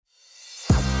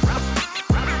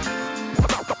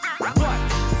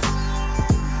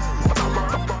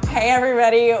Hey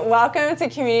everybody, welcome to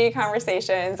Community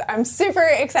Conversations. I'm super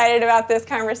excited about this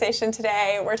conversation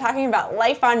today. We're talking about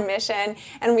life on mission,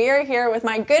 and we are here with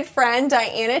my good friend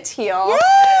Diana Teal.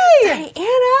 Yay! Diana,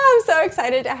 I'm so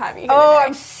excited to have you here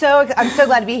today. I'm so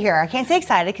glad to be here. I can't say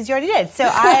excited because you already did. So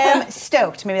I am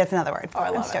stoked. Maybe that's another word. Oh,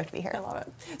 I'm stoked to be here. I love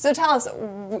it. So tell us,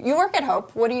 you work at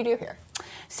Hope. What do you do here?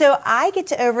 So I get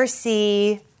to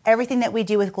oversee everything that we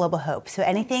do with Global Hope. So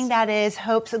anything that is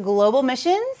Hope's global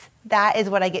missions, that is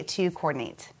what I get to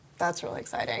coordinate. That's really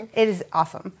exciting. It is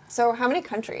awesome. So how many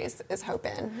countries is Hope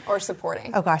in or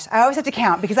supporting? Oh gosh, I always have to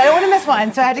count because I don't want to miss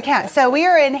one, so I have to count. So we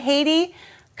are in Haiti,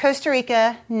 Costa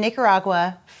Rica,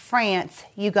 Nicaragua, France,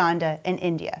 Uganda, and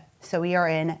India. So we are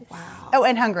in,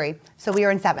 and Hungary. So we are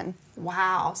in 7.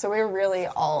 Wow, so we're really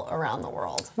all around the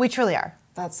world. We truly are.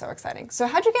 That's so exciting. So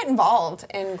how'd you get involved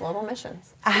in global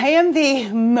missions? I am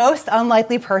the most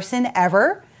unlikely person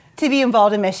ever to be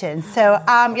involved in missions. So,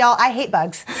 y'all, I hate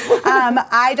bugs.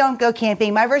 I don't go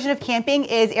camping. My version of camping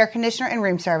is air conditioner and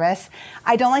room service.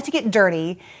 I don't like to get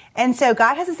dirty. And so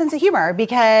God has a sense of humor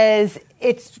because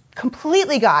it's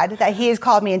completely God that he has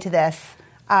called me into this.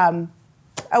 I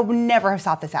would never have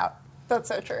sought this out. That's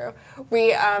so true. We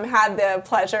had the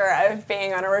pleasure of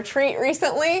being on a retreat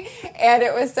recently, and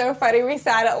it was so funny. We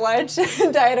sat at lunch,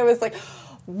 and Diana was like,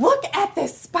 look at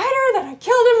this spider that I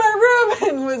killed in my room,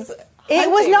 and was hunting. It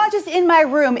was not just in my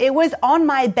room. It was on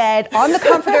my bed, on the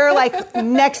comforter, like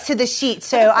next to the sheet.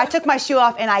 So I took my shoe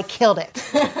off, and I killed it.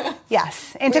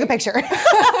 Yes, and took a picture.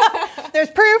 There's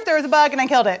proof there was a bug, and I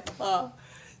killed it.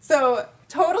 So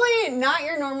totally not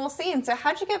your normal scene. So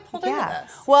how'd you get pulled into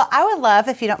this? Well, I would love,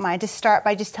 if you don't mind, to start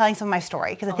by just telling some of my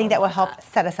story, because I think that will help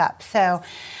set us up. So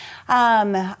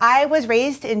I was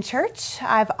raised in church.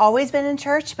 I've always been in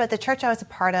church, but the church I was a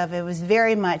part of, it was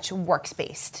very much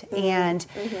works-based.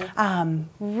 Mm-hmm. And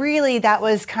really that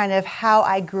was kind of how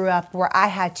I grew up, where I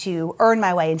had to earn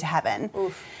my way into heaven.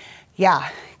 Oof. Yeah,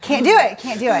 can't do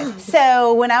it.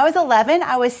 So when I was 11,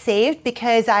 I was saved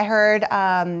because I heard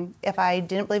if I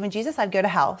didn't believe in Jesus, I'd go to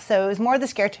hell. So it was more of the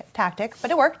scare tactic, but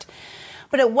it worked.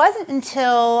 But it wasn't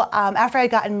until after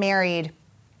I'd gotten married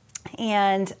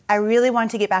and I really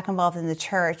wanted to get back involved in the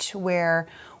church where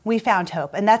we found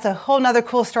hope. And that's a whole nother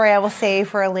cool story I will save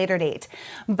for a later date.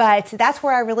 But that's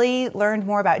where I really learned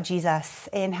more about Jesus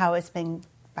and how it's been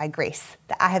by grace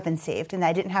that I have been saved and that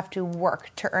I didn't have to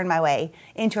work to earn my way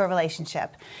into a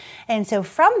relationship. And so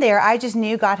from there, I just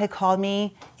knew God had called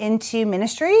me into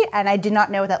ministry, and I did not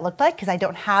know what that looked like because I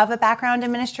don't have a background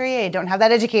in ministry. I don't have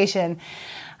that education.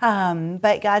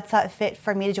 But God saw it fit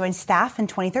for me to join staff in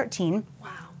 2013. Wow.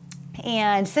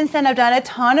 And since then, I've done a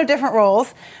ton of different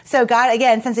roles. So God,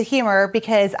 again, sense of humor,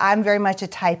 because I'm very much a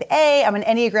type A. I'm an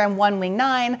Enneagram 1, wing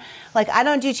 9. Like, I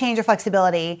don't do change or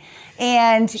flexibility.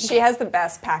 And she has the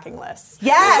best packing list.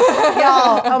 Yes,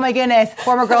 y'all. Oh my goodness.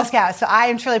 Former Girl Scout. So I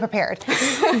am truly prepared.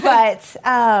 But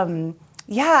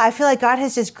yeah, I feel like God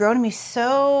has just grown me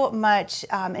so much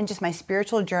in just my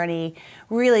spiritual journey,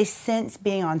 really since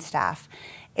being on staff.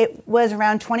 It was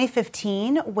around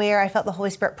 2015 where I felt the Holy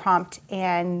Spirit prompt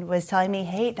and was telling me,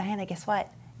 hey, Diana, guess what?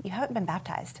 You haven't been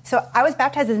baptized. So I was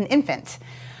baptized as an infant,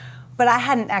 but I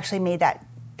hadn't actually made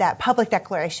that public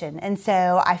declaration. And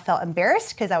so I felt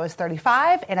embarrassed because I was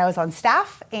 35 and I was on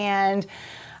staff and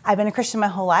I've been a Christian my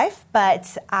whole life,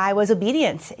 but I was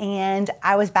obedient and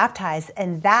I was baptized.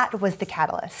 And that was the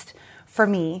catalyst for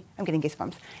me, I'm getting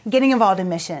goosebumps, getting involved in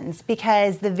missions,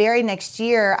 because the very next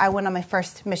year I went on my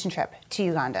first mission trip to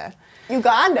Uganda.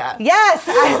 Uganda? Yes,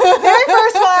 very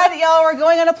first one. Y'all, we're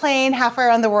going on a plane halfway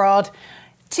around the world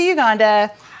to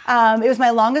Uganda. It was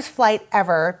my longest flight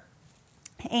ever.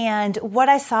 And what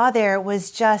I saw there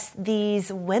was just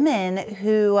these women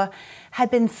who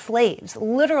had been slaves,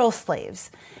 literal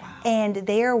slaves. Wow. And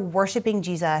they are worshiping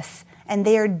Jesus and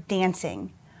they are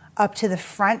dancing up to the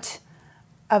front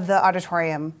of the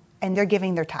auditorium, and they're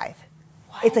giving their tithe.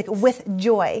 What? It's like with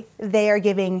joy, they are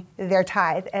giving their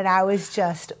tithe, and I was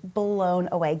just blown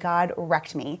away. God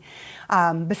wrecked me.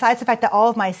 Besides the fact that all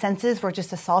of my senses were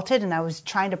just assaulted, and I was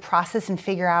trying to process and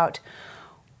figure out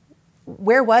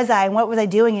where was I and what was I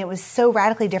doing. It was so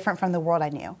radically different from the world I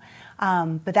knew.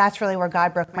 But that's really where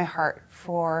God broke my heart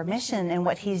for mission and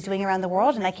what he's doing around the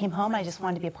world, and I came home, I just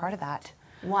wanted to be a part of that.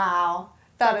 Wow.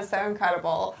 That is so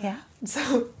incredible. Yeah.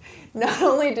 So not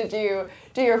only did you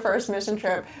do your first mission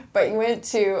trip, but you went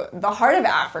to the heart of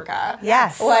Africa.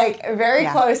 Yes. Like very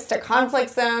close to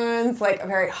conflict zones, like a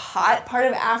very hot part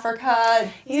of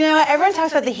Africa. You know, everyone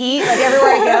talks about the heat, like everywhere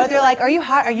I go, they're like, are you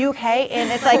hot? Are you okay? And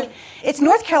it's like, it's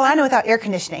North Carolina without air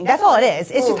conditioning. That's all it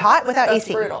is. It's just hot without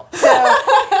AC. Brutal. So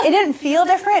it didn't feel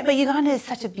different, but Uganda is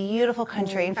such a beautiful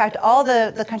country. In fact, all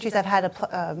the countries I've had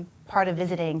a part of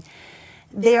visiting,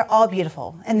 they're all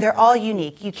beautiful and they're all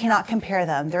unique. You cannot compare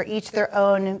them. They're each their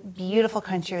own beautiful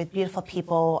country with beautiful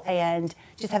people and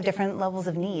just have different levels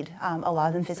of need. A lot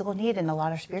of them physical need and a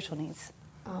lot of spiritual needs.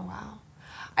 Oh, wow.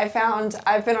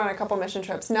 I've been on a couple mission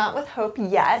trips, not with Hope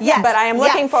yet, yes. but I am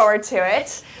looking forward to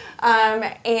it.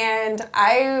 And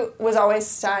I was always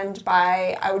stunned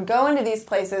I would go into these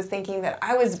places thinking that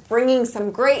I was bringing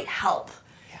some great help.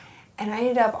 Yeah. And I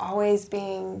ended up always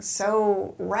being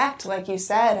so wrecked, like you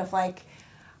said, of like,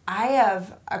 I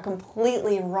have a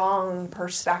completely wrong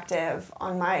perspective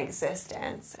on my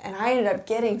existence. And I ended up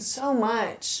getting so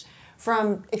much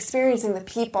from experiencing the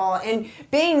people and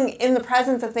being in the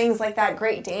presence of things like that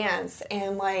great dance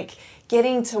and like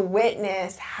getting to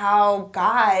witness how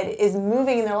God is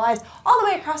moving in their lives all the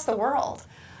way across the world.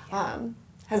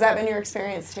 Has that been your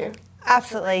experience too?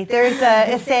 Absolutely. There's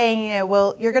a saying,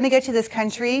 well, you're going to go to this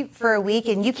country for a week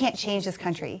and you can't change this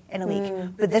country in a week,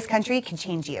 but this country can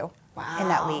change you. Wow. In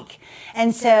that week.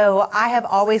 And so I have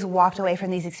always walked away from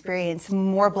these experiences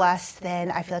more blessed than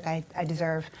I feel like I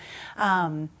deserve.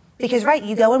 Because, right,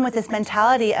 you go in with this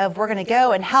mentality of we're going to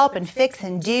go and help and fix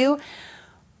and do,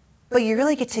 but you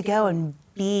really get to go and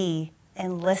be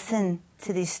and listen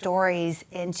to these stories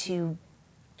and to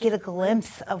get a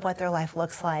glimpse of what their life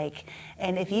looks like.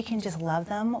 And if you can just love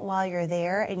them while you're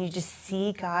there and you just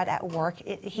see God at work,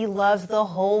 He loves the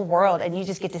whole world, and you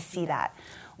just get to see that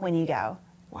when you go.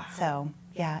 Wow. So,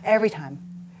 yeah, every time.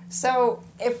 So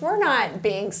if we're not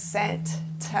being sent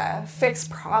to fix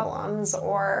problems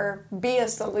or be a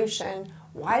solution,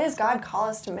 why does God call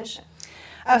us to mission?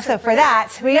 Oh, so for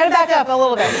that, we got to back up a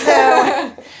little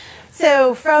bit.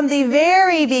 So from the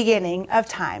very beginning of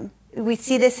time, we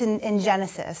see this in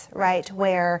Genesis, right,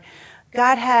 where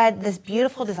God had this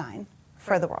beautiful design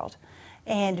for the world.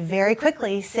 And very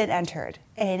quickly, sin entered,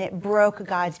 and it broke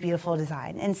God's beautiful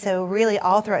design. And so really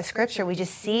all throughout Scripture, we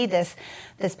just see this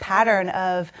pattern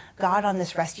of God on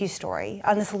this rescue story,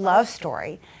 on this love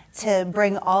story, to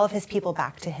bring all of His people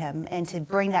back to Him and to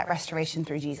bring that restoration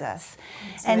through Jesus.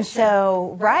 And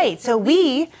so, right, so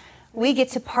we get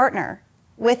to partner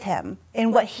with Him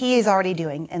in what He is already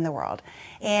doing in the world.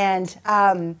 And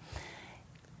one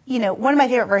of my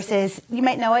favorite verses, you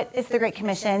might know it, it's the Great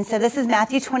Commission. So this is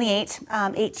Matthew 28,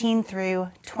 18 through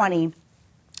 20,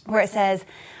 where it says,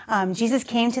 Jesus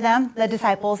came to them, the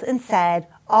disciples, and said,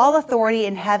 all authority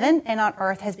in heaven and on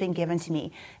earth has been given to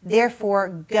me. Therefore,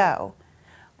 go.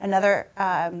 Another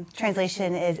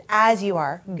translation is, as you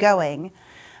are going.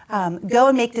 Go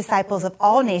and make disciples of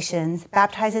all nations,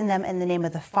 baptizing them in the name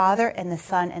of the Father and the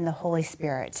Son and the Holy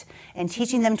Spirit, and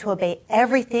teaching them to obey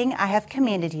everything I have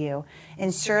commanded you.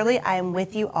 And surely I am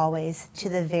with you always to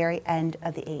the very end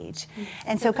of the age.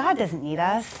 And so God doesn't need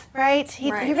us, right?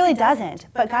 He really doesn't.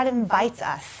 But God invites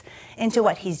us into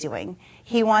what He's doing.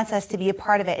 He wants us to be a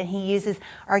part of it, and He uses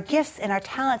our gifts and our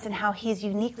talents and how He's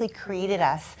uniquely created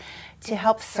us to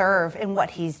help serve in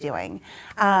what He's doing.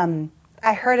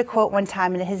 I heard a quote one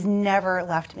time, and it has never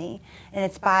left me. And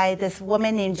it's by this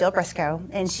woman named Jill Briscoe.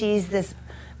 And she's this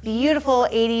beautiful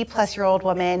 80-plus-year-old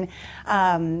woman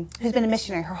who's been a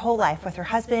missionary her whole life with her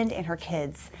husband and her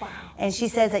kids. Wow. And she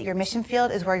says that your mission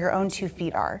field is where your own 2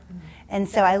 feet are. Mm-hmm. And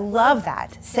so I love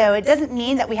that. So it doesn't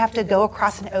mean that we have to go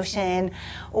across an ocean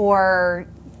or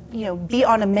be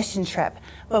on a mission trip.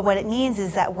 But what it means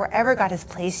is that wherever God has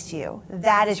placed you,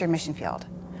 that is your mission field.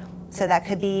 So that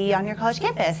could be on your college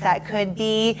campus. That could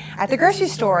be at the grocery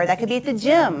store. That could be at the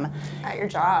gym. At your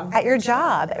job. At your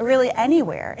job, really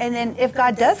anywhere. And then if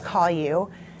God does call you,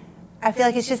 I feel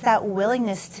like it's just that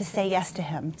willingness to say yes to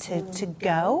Him, to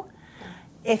go,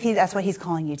 if that's what He's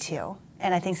calling you to.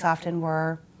 And I think so often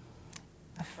we're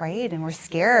afraid and we're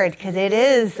scared because it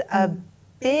is a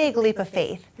big leap of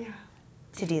faith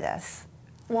to do this.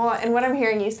 Well, and what I'm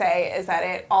hearing you say is that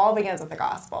it all begins with the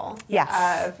gospel.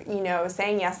 Yes. Of,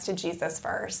 saying yes to Jesus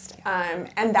first.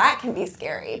 And that can be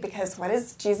scary because what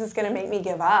is Jesus going to make me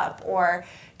give up? Or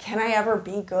can I ever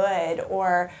be good?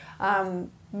 Or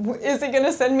is He going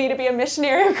to send me to be a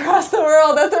missionary across the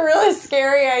world? That's a really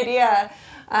scary idea.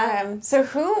 So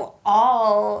who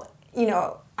all,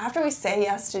 after we say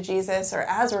yes to Jesus, or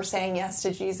as we're saying yes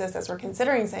to Jesus, as we're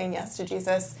considering saying yes to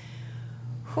Jesus,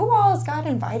 who all is God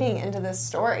inviting into this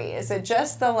story? Is it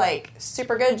just the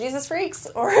super good Jesus freaks,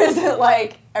 or is it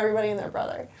everybody and their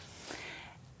brother?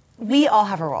 We all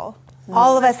have a role. Mm-hmm.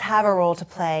 All of us have a role to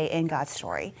play in God's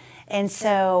story. And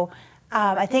so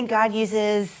I think God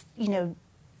uses,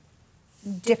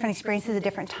 different experiences at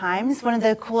different times. One of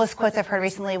the coolest quotes I've heard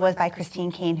recently was by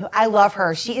Christine Caine, who I love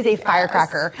her. She is a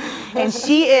firecracker, and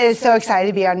she is so excited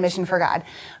to be on mission for God.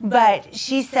 But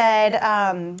she said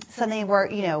something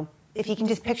where, if you can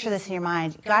just picture this in your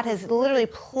mind, God has literally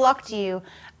plucked you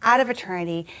out of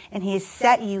eternity, and he has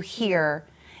set you here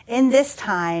in this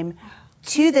time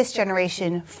to this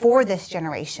generation for this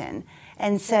generation.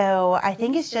 And so I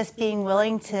think it's just being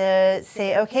willing to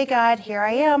say, okay, God, here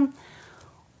I am.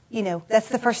 That's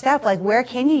the first step. Like, where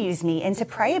can you use me? And to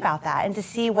pray about that and to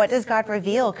see what does God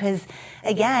reveal? Because,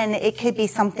 again, it could be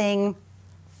something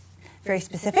very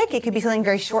specific. It could be something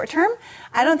very short term.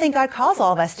 I don't think God calls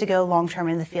all of us to go long term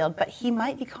in the field, but he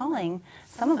might be calling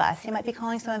some of us. He might be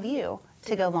calling some of you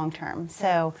to go long term.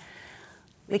 So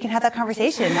we can have that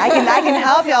conversation. I can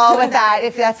help y'all with that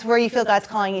if that's where you feel God's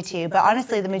calling you to. But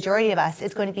honestly, the majority of us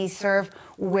is going to be serve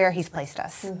where he's placed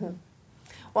us. Mm-hmm.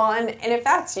 Well, and if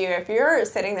that's you, if you're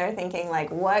sitting there thinking,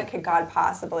 like, what could God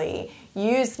possibly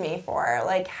use me for?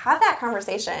 Like, have that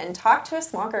conversation. Talk to a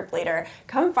small group leader.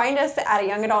 Come find us at a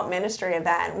young adult ministry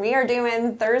event. We are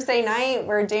doing Thursday night.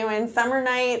 We're doing summer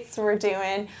nights. We're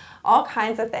doing all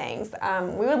kinds of things.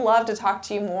 We would love to talk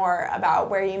to you more about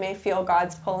where you may feel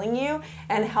God's pulling you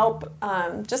and help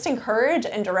just encourage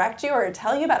and direct you or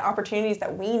tell you about opportunities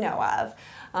that we know of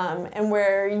and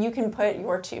where you can put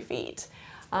your 2 feet.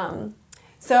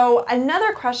 So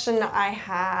another question I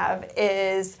have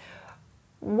is,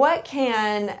 what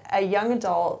can a young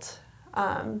adult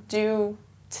do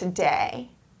today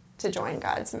to join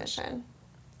God's mission?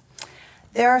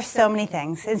 There are so many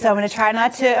things, and so I'm going to try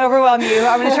not to overwhelm you.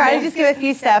 I'm going to try to just give a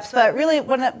few steps, but really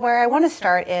where I want to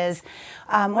start is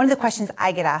one of the questions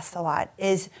I get asked a lot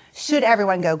is, should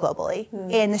everyone go globally?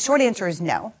 And the short answer is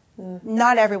no.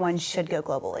 Not everyone should go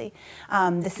globally.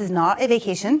 This is not a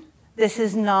vacation. This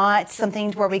is not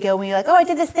something where we go and we're like, oh, I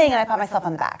did this thing and I pat myself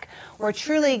on the back. We're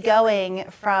truly going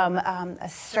from a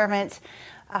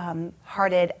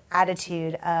servant-hearted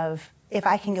attitude of, if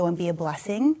I can go and be a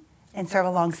blessing and serve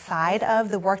alongside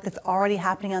of the work that's already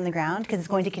happening on the ground, because it's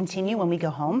going to continue when we go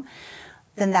home,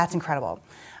 then that's incredible.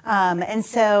 And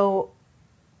so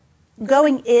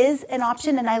going is an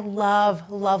option, and I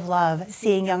love, love, love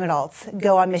seeing young adults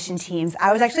go on mission teams.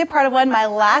 I was actually a part of one. My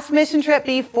last mission trip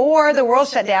before the world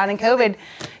shut down and COVID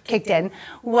kicked in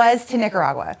was to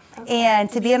Nicaragua. Okay.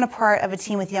 And to be on a part of a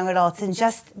team with young adults and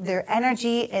just their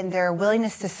energy and their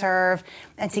willingness to serve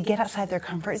and to get outside their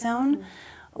comfort zone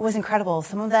was incredible.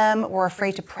 Some of them were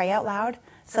afraid to pray out loud.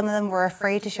 Some of them were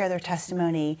afraid to share their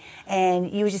testimony. And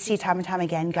you would just see time and time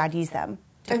again, God used them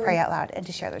to pray out loud and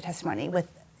to share their testimony with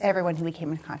everyone who we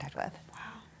came in contact with. Wow.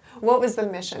 What was the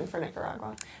mission for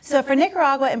Nicaragua? So for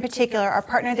Nicaragua in particular, our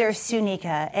partner there is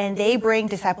Sunica, and they bring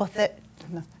discipleship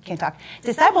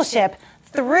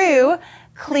through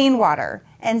clean water.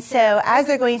 And so as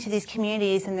they're going to these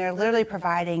communities and they're literally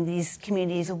providing these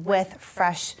communities with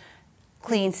fresh,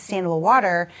 clean, sustainable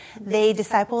water, they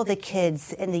disciple the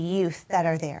kids and the youth that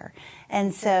are there.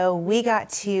 And so we got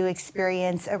to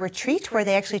experience a retreat where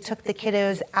they actually took the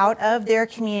kiddos out of their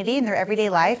community and their everyday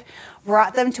life,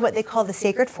 brought them to what they call the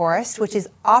sacred forest, which is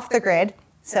off the grid.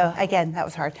 So again, that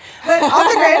was hard, but off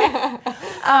the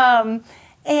grid.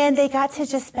 And they got to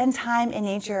just spend time in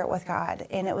nature with God.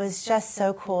 And it was just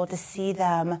so cool to see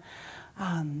them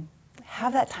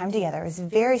have that time together. It was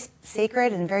very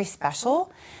sacred and very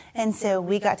special. And so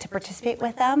we got to participate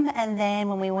with them. And then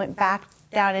when we went back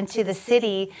down into the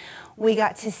city, we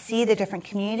got to see the different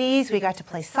communities. We got to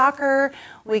play soccer.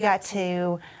 We got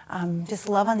to just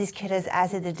love on these kiddos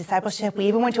as they did discipleship. We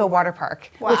even went to a water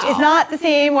park, wow, which is not the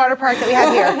same water park that we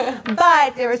have here.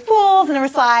 But there was pools and there were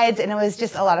slides, and it was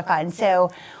just a lot of fun.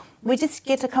 So we just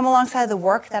get to come alongside the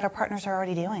work that our partners are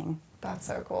already doing. That's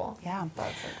so cool. Yeah.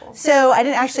 That's so cool. So I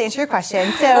didn't actually answer your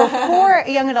question. So for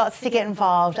young adults to get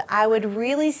involved, I would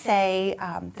really say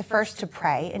the first to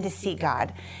pray and to seek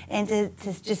God and to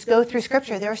just go through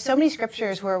Scripture. There are so many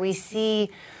Scriptures where we see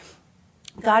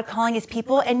God calling his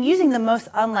people and using the most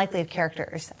unlikely of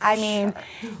characters. I mean,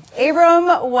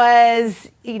 Abram was,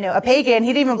 a pagan.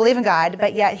 He didn't even believe in God,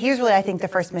 but yet he's really, I think, the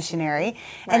first missionary. Right.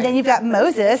 And then you've got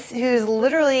Moses, who's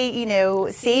literally,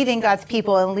 saving God's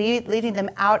people and leading them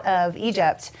out of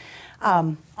Egypt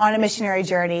on a missionary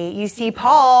journey. You see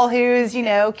Paul, who's,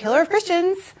 killer of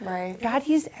Christians. Right. God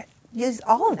used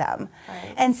all of them.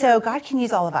 Right. And so God can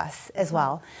use all of us as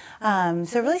well.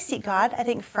 So really seek God, I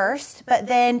think, first, but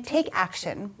then take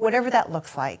action, whatever that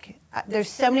looks like. There's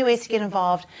so many ways to get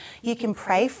involved. You can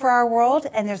pray for our world,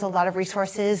 and there's a lot of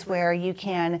resources where you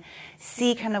can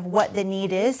see kind of what the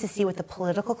need is, to see what the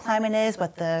political climate is,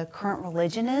 what the current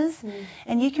religion is.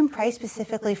 And you can pray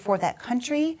specifically for that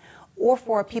country or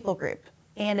for a people group.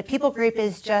 And a people group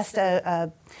is just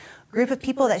a group of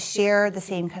people that share the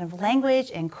same kind of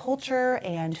language and culture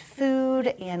and food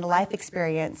and life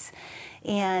experience.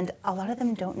 And a lot of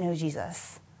them don't know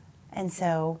Jesus. And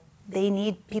so they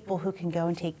need people who can go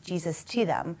and take Jesus to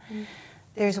them.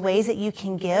 There's ways that you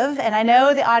can give, and I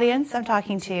know the audience I'm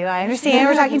talking to, I understand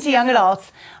we're talking to young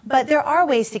adults, but there are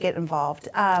ways to get involved.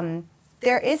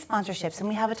 There is sponsorships, and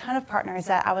we have a ton of partners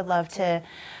that I would love to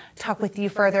talk with you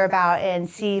further about and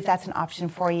see if that's an option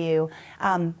for you.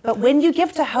 But when you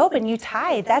give to Hope and you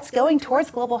tithe, that's going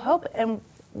towards Global Hope, and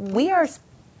we are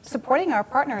supporting our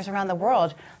partners around the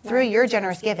world through your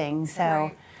generous giving.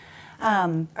 So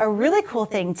a really cool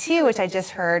thing too, which I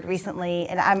just heard recently,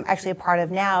 and I'm actually a part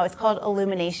of now, it's called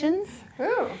Illuminations.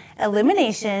 Ooh.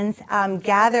 Illuminations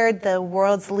gathered the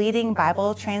world's leading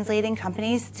Bible translating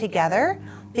companies together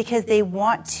because they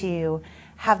want to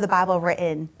have the Bible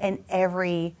written in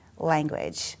every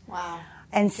language. Wow.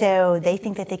 And so they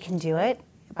think that they can do it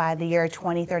by the year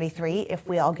 2033 if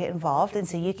we all get involved. And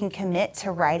so you can commit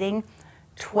to writing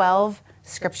 12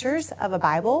 scriptures of a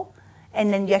Bible,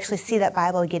 and then you actually see that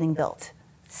Bible getting built.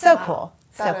 So wow. Cool.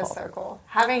 That is so cool.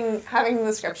 Having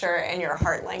the scripture in your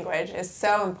heart language is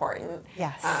so important.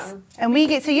 Yes. And we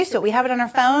get so used to it. We have it on our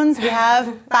phones. We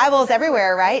have Bibles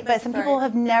everywhere, right? But some people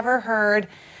have never heard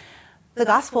the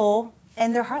gospel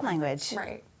in their heart language.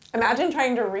 Right. Imagine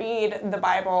trying to read the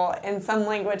Bible in some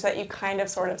language that you kind of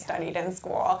sort of studied in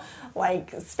school,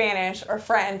 like Spanish or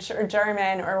French or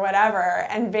German or whatever,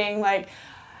 and being like,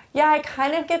 yeah, I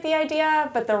kind of get the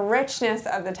idea, but the richness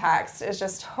of the text is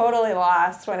just totally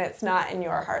lost when it's not in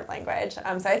your heart language.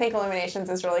 So I think Illuminations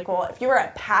is really cool. If you were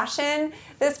at Passion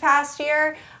this past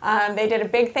year, they did a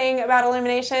big thing about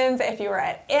Illuminations. If you were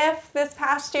at IF this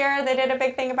past year, they did a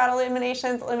big thing about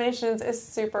Illuminations. Illuminations is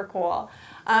super cool.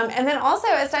 And then also,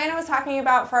 as Diana was talking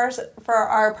about for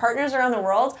our partners around the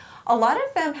world, a lot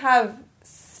of them have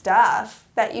stuff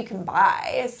that you can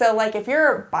buy. So like if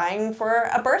you're buying for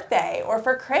a birthday or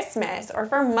for Christmas or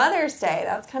for Mother's Day,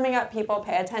 that's coming up, people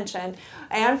pay attention,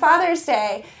 and Father's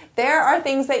Day, there are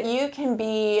things that you can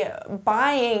be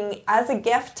buying as a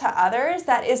gift to others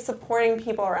that is supporting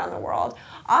people around the world.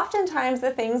 Oftentimes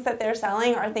the things that they're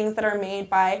selling are things that are made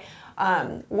by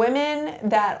women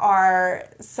that are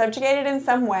subjugated in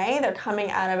some way. They're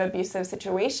coming out of abusive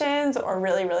situations or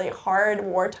really, really hard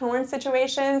war-torn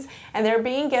situations, and they're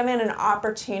being given an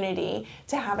opportunity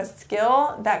to have a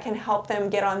skill that can help them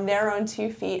get on their own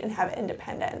 2 feet and have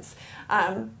independence.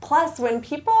 Plus, when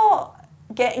people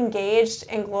get engaged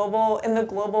in the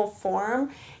global forum,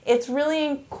 it's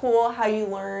really cool how you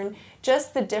learn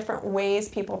just the different ways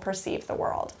people perceive the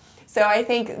world. So I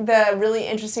think the really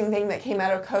interesting thing that came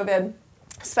out of COVID,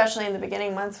 especially in the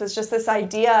beginning months, was just this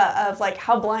idea of like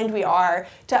how blind we are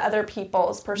to other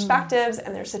people's perspectives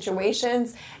and their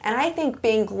situations. And I think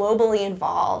being globally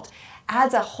involved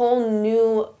adds a whole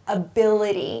new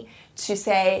ability to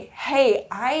say, hey,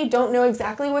 I don't know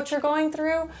exactly what you're going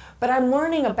through, but I'm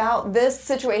learning about this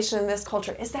situation in this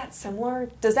culture. Is that similar?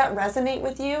 Does that resonate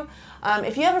with you?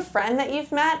 If you have a friend that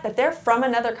you've met that they're from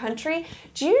another country,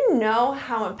 do you know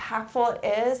how impactful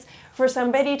it is for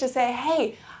somebody to say,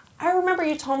 hey, I remember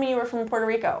you told me you were from Puerto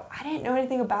Rico. I didn't know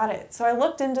anything about it, so I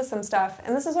looked into some stuff,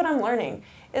 and this is what I'm learning.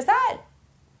 Is that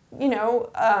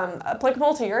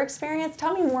applicable to your experience?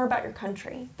 Tell me more about your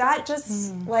country. That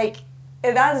just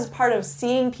that is part of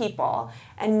seeing people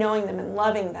and knowing them and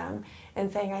loving them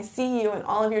and saying, I see you in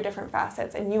all of your different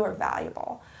facets and you are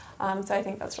valuable. So I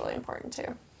think that's really important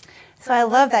too. So I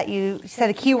love that you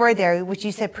said a key word there, which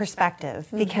you said perspective,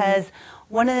 because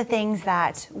one of the things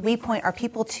that we point our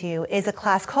people to is a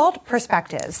class called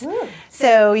Perspectives.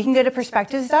 So you can go to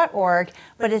perspectives.org,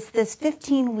 but it's this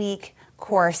 15-week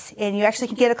course, and you actually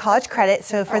can get a college credit.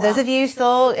 So for those of you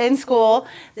still in school,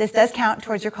 this does count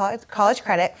towards your college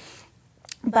credit.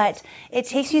 But it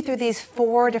takes you through these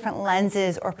 4 different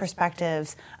lenses or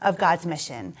perspectives of God's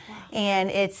mission. Wow.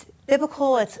 And it's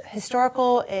biblical, it's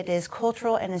historical, it is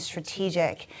cultural, and it's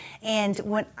strategic. And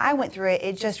when I went through it,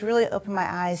 it just really opened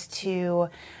my eyes to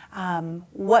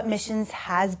what missions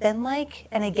has been like.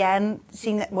 And again,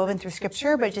 seeing that woven through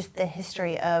Scripture, but just the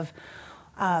history of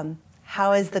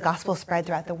how is the gospel spread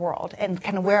throughout the world, and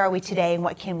kind of where are we today and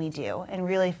what can we do, and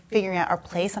really figuring out our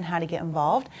place on how to get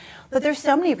involved. But there's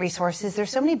so many resources, there's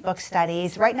so many book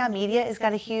studies. Right Now Media has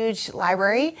got a huge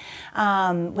library.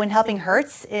 When Helping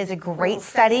Hurts is a great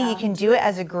study. Yeah. You can do it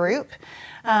as a group.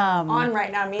 On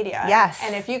Right Now Media. Yes.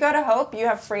 And if you go to Hope, you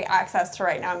have free access to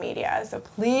Right Now Media. So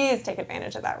please take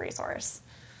advantage of that resource.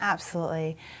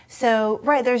 Absolutely. So,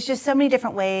 there's just so many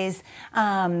different ways.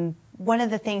 One of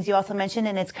the things you also mentioned,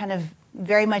 and it's kind of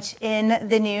very much in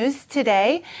the news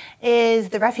today, is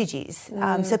the refugees.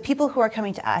 So people who are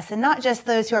coming to us, and not just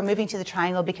those who are moving to the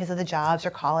Triangle because of the jobs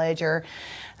or college or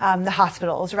the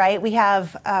hospitals, right? We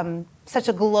have such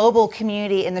a global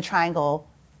community in the Triangle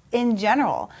in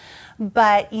general.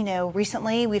 But,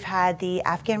 recently we've had the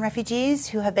Afghan refugees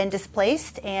who have been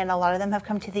displaced, and a lot of them have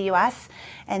come to the U.S.,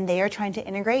 and they are trying to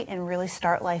integrate and really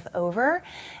start life over.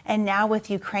 And now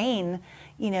with Ukraine,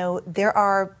 there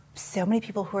are so many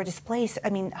people who are displaced.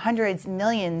 I mean, hundreds,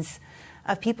 millions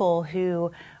of people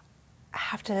who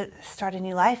have to start a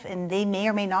new life, and they may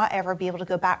or may not ever be able to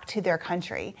go back to their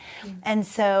country. And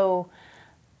so,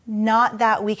 not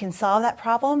that we can solve that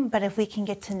problem, but if we can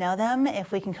get to know them,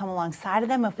 if we can come alongside of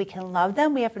them, if we can love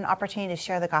them, we have an opportunity to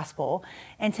share the gospel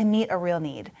and to meet a real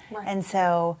need. Right. And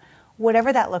so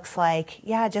whatever that looks like,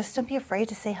 just don't be afraid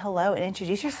to say hello and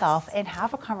introduce yourself and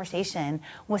have a conversation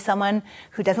with someone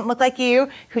who doesn't look like you,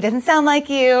 who doesn't sound like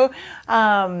you.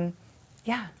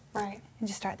 Right. And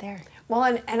just start there. Well,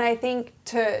 and I think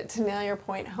to nail your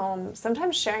point home,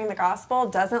 sometimes sharing the gospel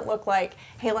doesn't look like,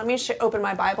 hey, let me open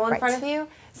my Bible in front of you.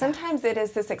 Sometimes it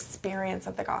is this experience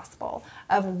of the gospel,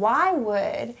 of why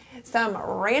would some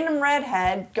random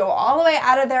redhead go all the way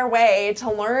out of their way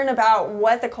to learn about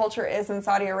what the culture is in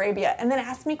Saudi Arabia and then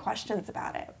ask me questions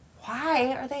about it?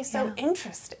 Why are they so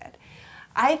interested?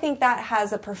 I think that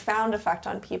has a profound effect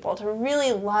on people to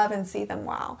really love and see them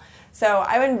well. So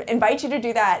I would invite you to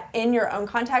do that in your own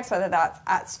context, whether that's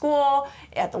at school,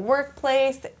 at the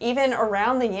workplace, even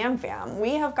around the Yam Fam.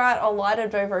 We have got a lot of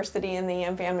diversity in the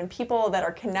Yam Fam and people that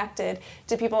are connected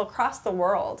to people across the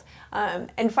world.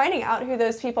 And finding out who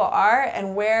those people are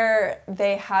and where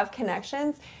they have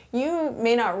connections, you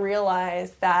may not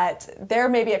realize that there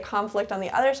may be a conflict on the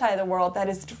other side of the world that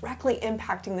is directly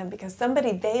impacting them because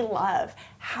somebody they love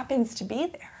happens to be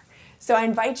there. So I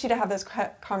invite you to have those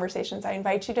conversations. I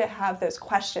invite you to have those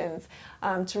questions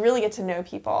to really get to know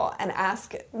people and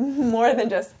ask more than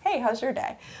just, hey, how's your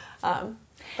day?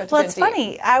 Well, it's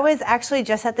funny. I was actually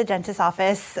just at the dentist's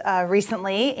office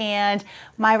recently, and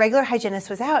my regular hygienist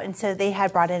was out, and so they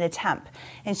had brought in a temp.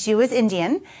 And she was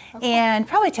Indian and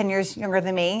probably 10 years younger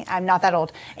than me. I'm not that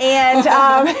old. And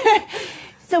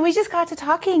so we just got to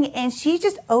talking, and she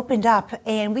just opened up,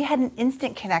 and we had an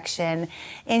instant connection.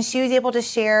 And she was able to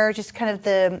share just kind of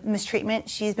the mistreatment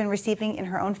she's been receiving in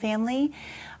her own family.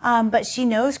 But she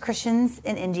knows Christians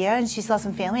in India, and she still has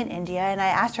some family in India. And I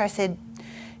asked her, I said,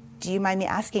 do you mind me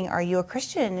asking, are you a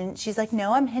Christian? And she's like,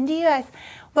 no, I'm Hindu. I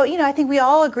think we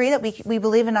all agree that we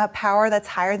believe in a power that's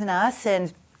higher than us.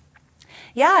 And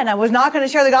I was not going to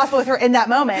share the gospel with her in that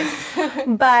moment.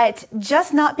 But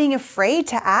just not being afraid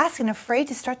to ask and afraid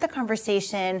to start the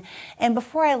conversation. And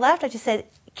before I left, I just said,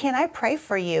 can I pray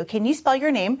for you? Can you spell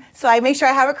your name so I make sure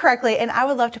I have it correctly? And I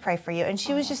would love to pray for you. And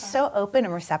she was just so open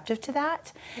and receptive to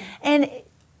that. And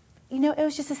it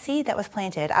was just a seed that was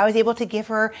planted. I was able to give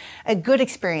her a good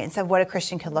experience of what a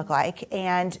Christian could look like.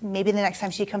 And maybe the next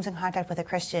time she comes in contact with a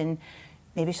Christian,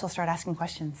 maybe she'll start asking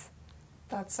questions.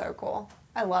 That's so cool.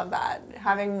 I love that.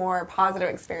 Having more positive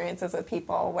experiences with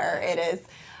people where it is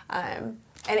an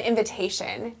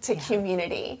invitation to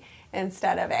community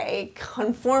instead of a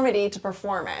conformity to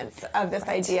performance of this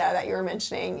idea that you were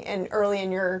mentioning early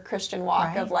in your Christian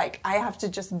walk of like, I have to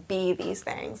just be these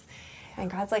things. And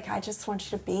God's like, I just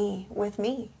want you to be with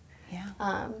me.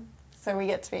 Yeah. So we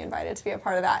get to be invited to be a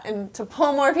part of that and to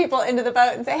pull more people into the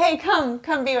boat and say, hey, come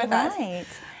be with us. Right.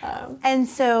 And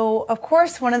so, of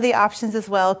course, one of the options as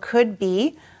well could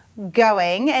be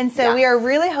going. And so we are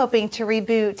really hoping to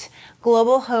reboot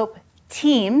Global Hope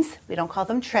teams. We don't call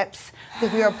them trips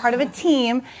because we are part of a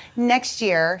team next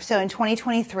year. So in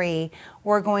 2023,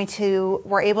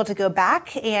 we're able to go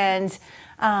back, and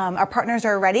our partners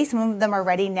are ready. Some of them are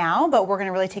ready now, but we're going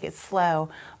to really take it slow.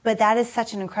 But that is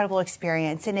such an incredible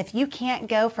experience. And if you can't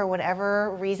go for whatever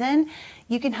reason,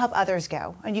 you can help others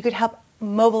go, and you could help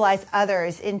mobilize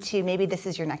others into maybe this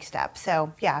is your next step.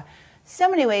 So so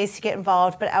many ways to get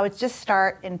involved, but I would just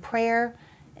start in prayer,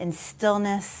 in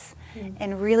stillness,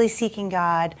 and really seeking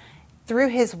God through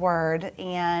His Word,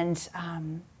 and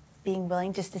being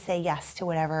willing just to say yes to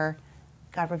whatever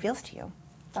God reveals to you.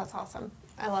 That's awesome.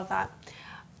 I love that.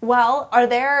 Well, are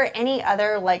there any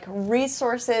other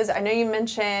resources? I know you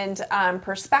mentioned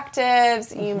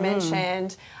perspectives. You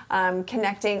mentioned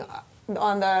connecting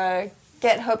on the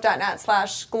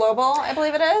gethope.net/global, I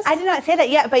believe it is. I did not say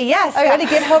that yet, but yes, go to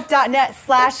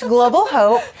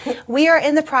gethope.net/globalhope. We are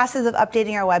in the process of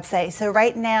updating our website. So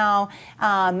right now,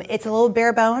 it's a little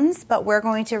bare bones, but we're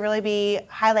going to really be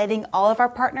highlighting all of our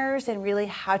partners and really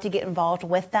how to get involved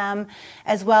with them,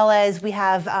 as well as we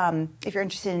have, if you're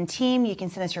interested in team, you can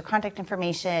send us your contact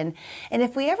information. And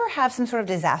if we ever have some sort of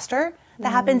disaster that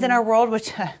happens in our world,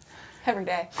 which Every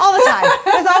day. All the time.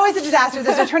 There's always a disaster.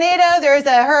 There's a tornado, there's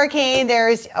a hurricane,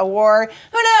 there's a war.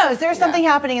 Who knows? There's something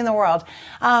happening in the world.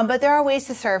 But there are ways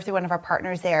to serve through one of our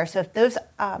partners there. So if those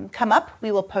come up,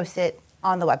 we will post it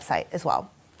on the website as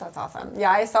well. That's awesome.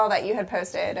 Yeah, I saw that you had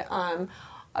posted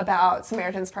about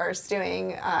Samaritan's Purse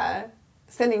doing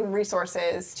sending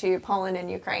resources to Poland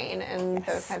and Ukraine and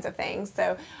those kinds of things.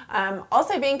 So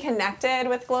also being connected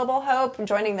with Global Hope,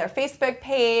 joining their Facebook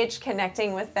page,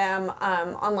 connecting with them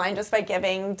online just by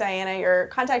giving Diana your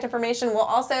contact information. We'll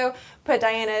also put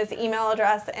Diana's email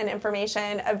address and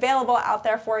information available out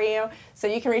there for you, so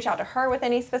you can reach out to her with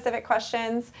any specific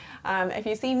questions. If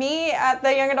you see me at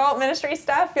the Young Adult Ministry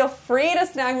stuff, feel free to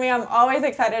snag me. I'm always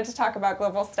excited to talk about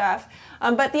global stuff.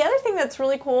 But the other thing that's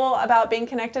really cool about being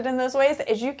connected in those ways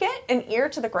is you get an ear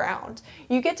to the ground.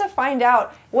 You get to find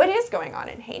out what is going on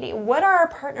in Haiti. What are our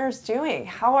partners doing?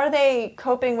 How are they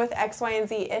coping with X, Y, and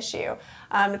Z issue?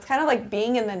 It's kind of like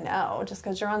being in the know just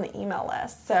because you're on the email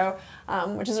list. So,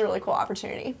 which is a really cool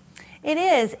opportunity. It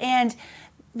is. And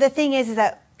the thing is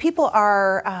that people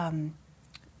are,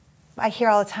 I hear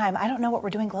all the time, I don't know what we're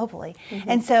doing globally. Mm-hmm.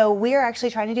 And so we're actually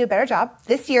trying to do a better job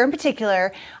this year in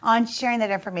particular on sharing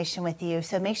that information with you.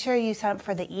 So make sure you sign up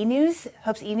for the e-news,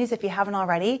 Hope's e-news if you haven't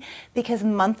already, because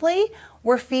monthly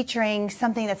we're featuring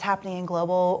something that's happening in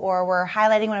global, or we're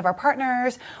highlighting one of our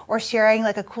partners, or sharing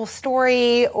like a cool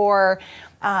story, or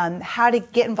how to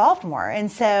get involved more.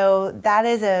 And so that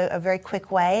is a very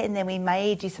quick way. And then we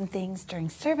might do some things during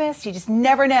service. You just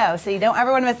never know. So you don't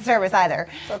ever want to miss a service either.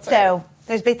 That's so right.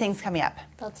 There's big things coming up.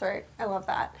 That's right. I love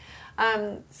that.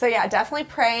 So yeah, definitely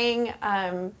praying,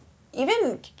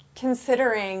 even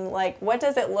considering like, what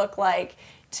does it look like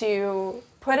to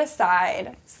put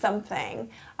aside something,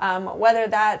 whether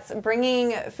that's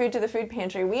bringing food to the food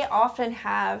pantry. We often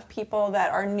have people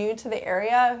that are new to the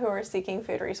area who are seeking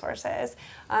food resources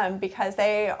because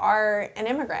they are an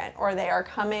immigrant or they are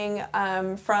coming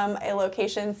from a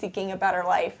location seeking a better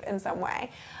life in some way.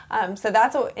 So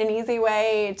that's an easy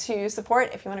way to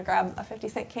support if you want to grab a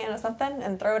 50-cent can of something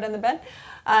and throw it in the bin.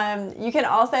 You can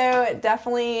also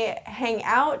definitely hang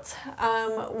out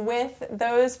with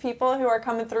those people who are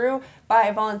coming through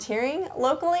by volunteering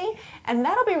locally, and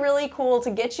that'll be really cool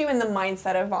to get you in the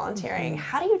mindset of volunteering. Mm-hmm.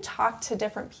 How do you talk to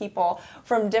different people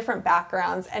from different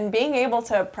backgrounds and being able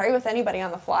to pray with anybody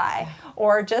on the fly,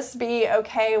 or just be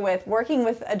okay with working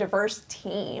with a diverse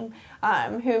team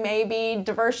who may be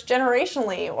diverse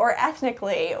generationally or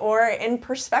ethnically or in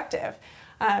perspective.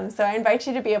 So I invite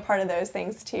you to be a part of those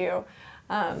things too.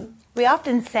 We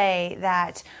often say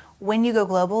that when you go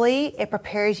globally, it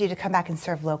prepares you to come back and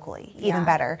serve locally even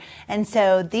better. And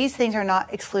so these things are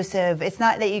not exclusive. It's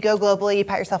not that you go globally, you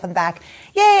pat yourself on the back,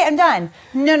 yay, I'm done.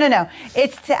 No.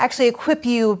 It's to actually equip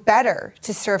you better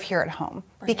to serve here at home.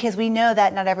 Right. Because we know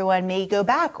that not everyone may go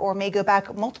back or may go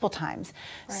back multiple times.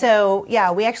 Right. So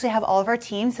we actually have all of our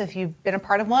teams. So if you've been a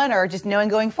part of one or just knowing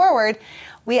going forward,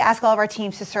 we ask all of our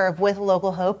teams to serve with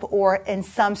Local Hope or in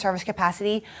some service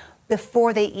capacity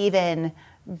before they even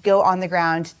go on the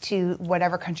ground to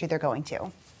whatever country they're going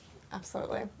to.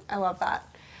 Absolutely. I love that.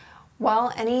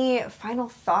 Well, any final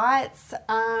thoughts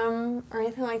or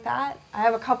anything like that? I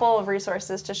have a couple of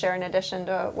resources to share in addition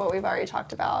to what we've already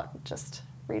talked about, just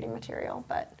reading material.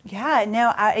 But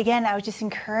I would just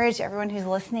encourage everyone who's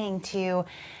listening to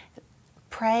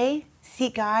pray,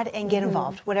 seek God, and get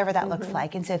involved, whatever that looks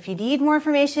like. And so if you need more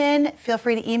information, feel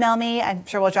free to email me. I'm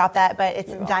sure we'll drop that, but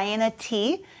it's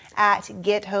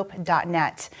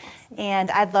dianat@gethope.net.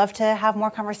 And I'd love to have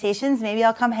more conversations. Maybe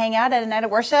I'll come hang out at a night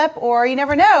of worship, or you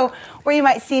never know where you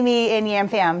might see me in Yam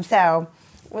Fam. So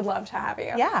would love to have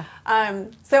you. Yeah.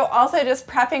 So also just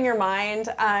prepping your mind,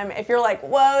 if you're like,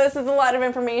 whoa, this is a lot of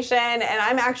information, and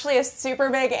I'm actually a super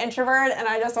big introvert and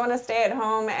I just want to stay at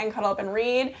home and cuddle up and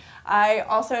read, I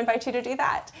also invite you to do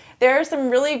that. There are some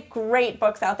really great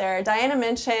books out there. Diana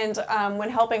mentioned When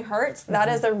Helping Hurts. That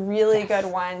is a really good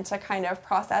one to kind of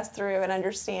process through and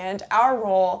understand our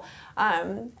role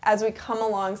as we come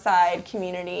alongside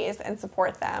communities and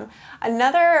support them.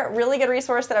 Another really good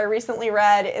resource that I recently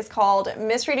read is called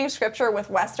Misreading Scripture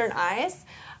with Western Eyes.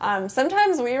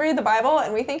 Sometimes we read the Bible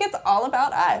and we think it's all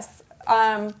about us.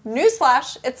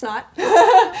 Newsflash, it's not.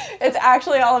 It's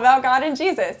actually all about God and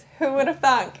Jesus. Who would have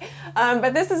thunk?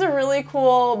 But this is a really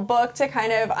cool book to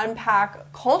kind of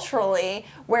unpack culturally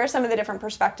where some of the different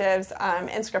perspectives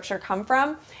in Scripture come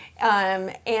from,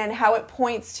 and how it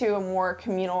points to a more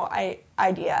communal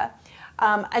idea.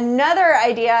 Another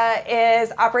idea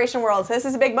is Operation Worlds. This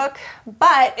is a big book,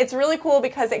 but it's really cool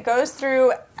because it goes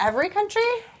through every country.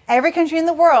 Every country in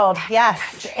the world,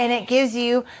 yes. And it gives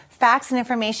you facts and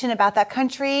information about that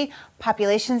country,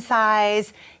 population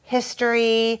size,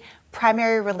 history,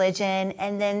 primary religion,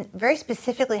 and then very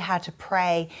specifically how to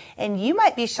pray. And you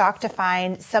might be shocked to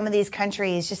find some of these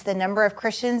countries, just the number of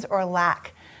Christians or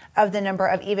lack of the number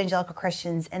of evangelical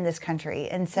Christians in this country.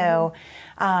 And so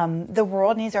the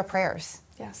world needs our prayers.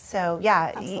 Yes. So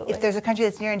yeah, Absolutely. if there's a country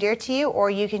that's near and dear to you, or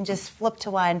you can just flip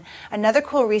to one. Another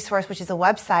cool resource, which is a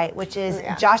website, which is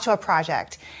Joshua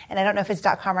Project. And I don't know if it's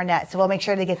 .com or .net, so we'll make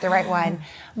sure to get the right one.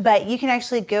 But you can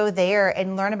actually go there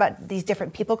and learn about these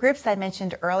different people groups that I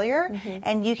mentioned earlier.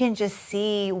 And you can just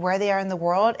see where they are in the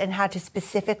world and how to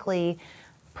specifically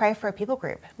pray for a people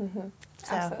group.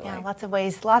 So Absolutely. yeah, lots of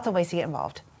ways to get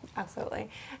involved. Absolutely.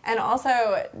 And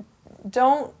also,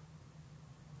 don't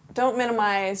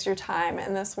minimize your time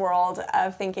in this world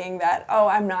of thinking that, oh,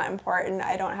 I'm not important,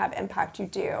 I don't have impact. You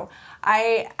do.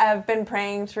 I have been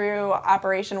praying through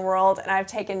Operation World, and I've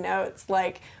taken notes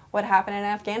like what happened in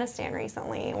Afghanistan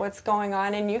recently, what's going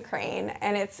on in Ukraine,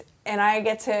 and I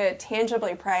get to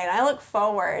tangibly pray, and I look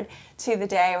forward to the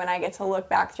day when I get to look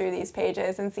back through these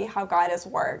pages and see how God has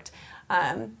worked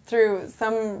through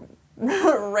some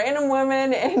random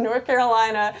woman in North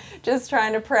Carolina just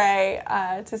trying to pray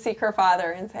to seek her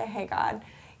Father and say, hey, God,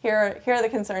 here are the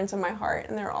concerns of my heart,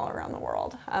 and they're all around the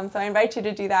world. So I invite you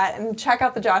to do that and check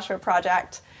out the Joshua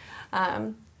Project.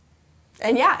 And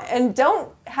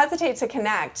don't hesitate to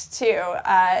connect too.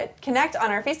 Connect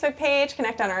on our Facebook page,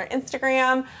 connect on our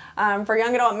Instagram for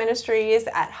Young Adult Ministries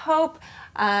at Hope.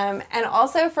 And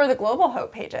also for the Global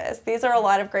Hope pages. These are a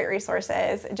lot of great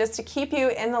resources just to keep you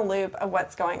in the loop of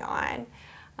what's going on.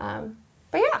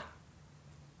 But yeah,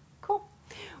 cool.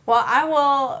 Well, I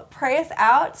will pray us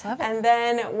out, and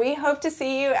then we hope to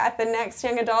see you at the next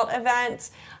Young Adult event.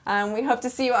 We hope to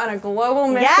see you on a global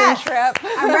mission trip.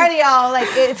 I'm ready, y'all. Like,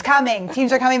 it's coming.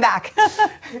 Teams are coming back.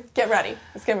 Get ready.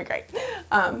 It's going to be great.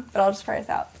 But I'll just pray us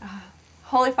out.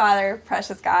 Holy Father,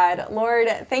 precious God, Lord,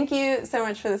 thank you so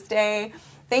much for this day.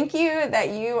 Thank you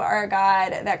that you are a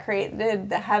God that created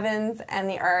the heavens and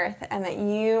the earth, and that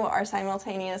you are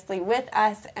simultaneously with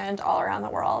us and all around the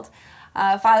world.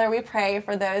 Father, we pray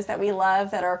for those that we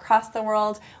love that are across the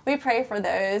world. We pray for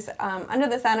those under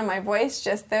the sound of my voice,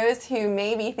 just those who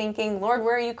may be thinking, Lord,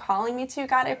 where are you calling me to?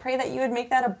 God, I pray that you would make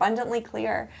that abundantly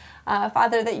clear.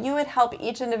 Father, that you would help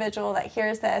each individual that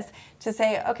hears this to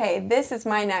say, okay, this is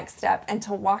my next step, and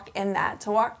to walk in that,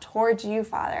 to walk towards you,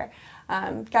 Father.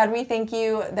 God, we thank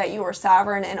you that you are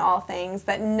sovereign in all things,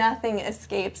 that nothing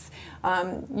escapes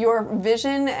your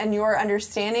vision and your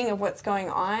understanding of what's going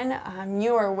on.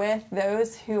 You are with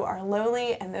those who are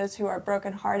lowly and those who are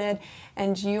brokenhearted,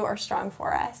 and you are strong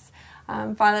for us.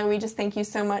 Father, we just thank you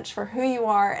so much for who you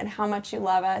are and how much you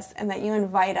love us, and that you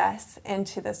invite us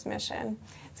into this mission.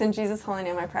 It's in Jesus' holy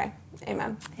name I pray.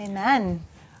 Amen. Amen.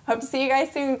 Hope to see you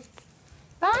guys soon.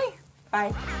 Bye.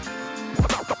 Bye.